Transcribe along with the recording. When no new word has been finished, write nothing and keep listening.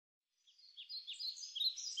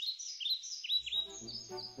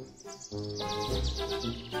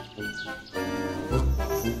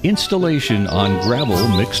Installation on gravel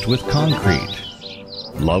mixed with concrete.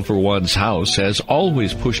 Love for one's house has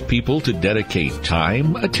always pushed people to dedicate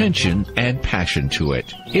time, attention, and passion to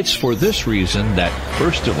it. It's for this reason that,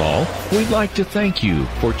 first of all, we'd like to thank you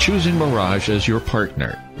for choosing Mirage as your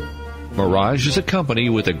partner. Mirage is a company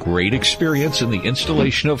with a great experience in the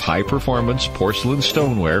installation of high-performance porcelain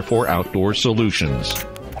stoneware for outdoor solutions.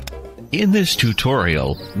 In this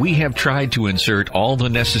tutorial, we have tried to insert all the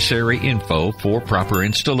necessary info for proper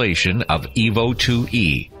installation of EVO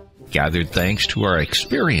 2E, gathered thanks to our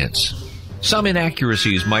experience. Some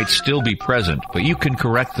inaccuracies might still be present, but you can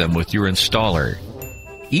correct them with your installer.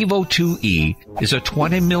 EVO 2E is a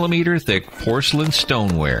 20mm thick porcelain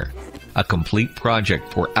stoneware, a complete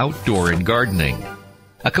project for outdoor and gardening,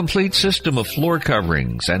 a complete system of floor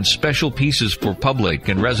coverings and special pieces for public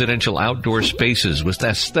and residential outdoor spaces with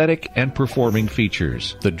aesthetic and performing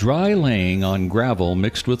features. The dry laying on gravel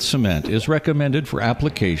mixed with cement is recommended for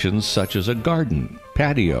applications such as a garden,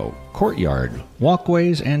 patio, courtyard,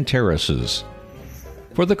 walkways, and terraces.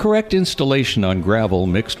 For the correct installation on gravel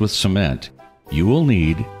mixed with cement, you will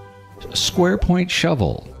need a square point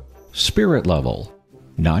shovel, spirit level,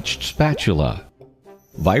 notched spatula,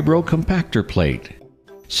 vibro compactor plate,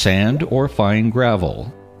 sand or fine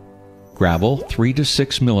gravel, gravel 3 to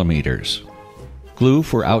 6 millimeters, glue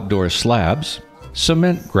for outdoor slabs,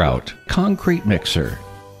 cement grout, concrete mixer,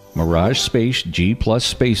 Mirage Space G Plus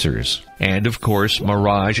spacers, and of course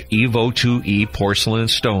Mirage EVO 2E porcelain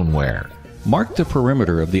stoneware. Mark the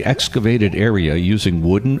perimeter of the excavated area using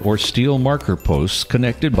wooden or steel marker posts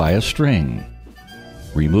connected by a string.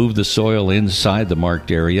 Remove the soil inside the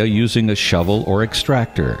marked area using a shovel or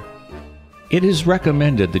extractor. It is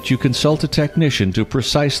recommended that you consult a technician to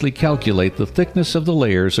precisely calculate the thickness of the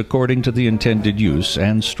layers according to the intended use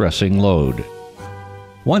and stressing load.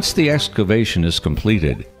 Once the excavation is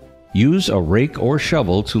completed, use a rake or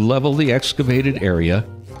shovel to level the excavated area,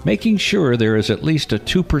 making sure there is at least a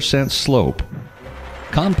 2% slope.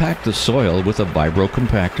 Compact the soil with a vibro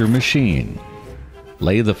compactor machine.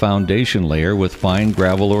 Lay the foundation layer with fine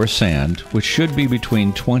gravel or sand, which should be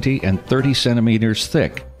between 20 and 30 centimeters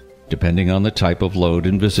thick, depending on the type of load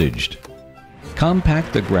envisaged.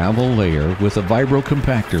 Compact the gravel layer with a vibro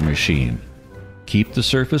compactor machine. Keep the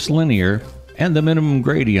surface linear and the minimum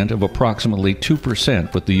gradient of approximately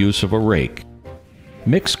 2% with the use of a rake.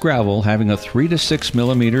 Mix gravel having a 3 to 6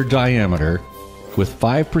 millimeter diameter with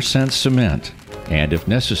 5% cement and, if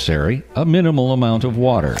necessary, a minimal amount of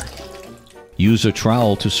water. Use a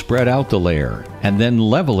trowel to spread out the layer and then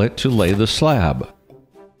level it to lay the slab.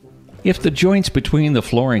 If the joints between the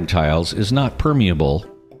flooring tiles is not permeable,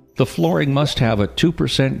 the flooring must have a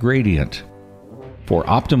 2% gradient. For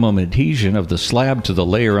optimum adhesion of the slab to the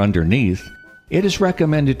layer underneath, it is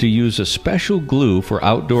recommended to use a special glue for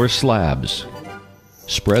outdoor slabs.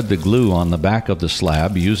 Spread the glue on the back of the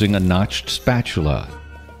slab using a notched spatula.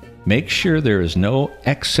 Make sure there is no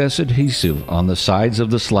excess adhesive on the sides of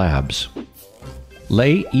the slabs.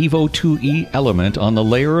 Lay EVO 2E element on the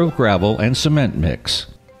layer of gravel and cement mix.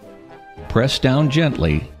 Press down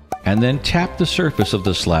gently and then tap the surface of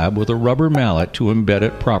the slab with a rubber mallet to embed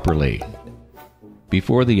it properly.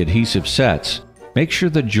 Before the adhesive sets, make sure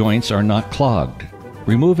the joints are not clogged.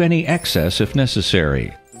 Remove any excess if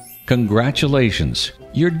necessary. Congratulations,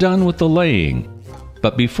 you're done with the laying.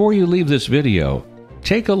 But before you leave this video,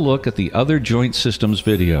 take a look at the other joint systems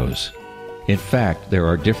videos. In fact, there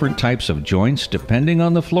are different types of joints depending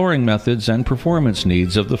on the flooring methods and performance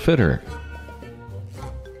needs of the fitter.